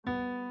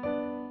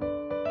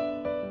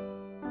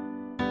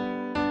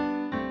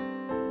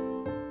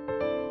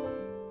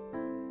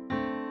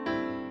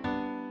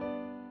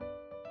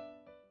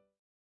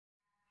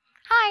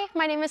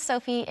my name is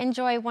Sophie.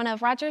 Enjoy one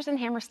of Rodgers and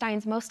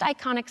Hammerstein's most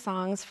iconic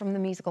songs from the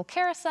musical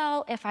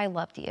Carousel, If I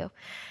Loved You.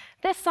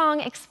 This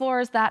song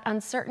explores that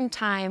uncertain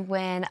time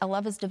when a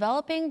love is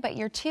developing, but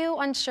you're too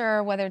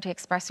unsure whether to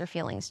express your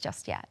feelings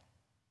just yet.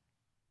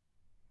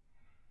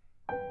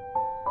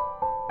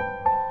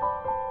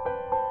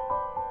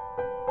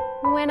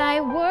 When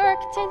I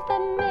worked at the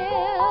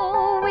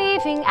mill,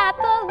 weaving at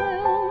the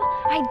loom,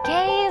 I'd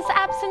gaze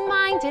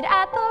absent-minded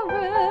at the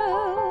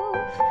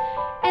roof.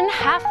 And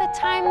half the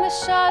time the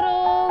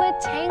shuttle would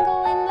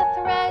tangle in the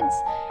threads,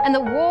 and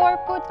the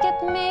warp would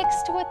get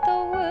mixed with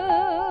the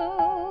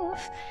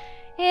woof.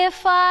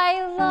 If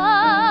I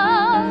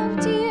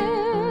loved you,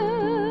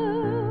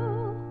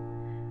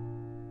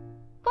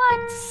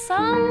 but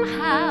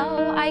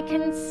somehow I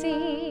can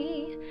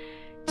see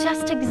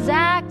just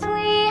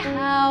exactly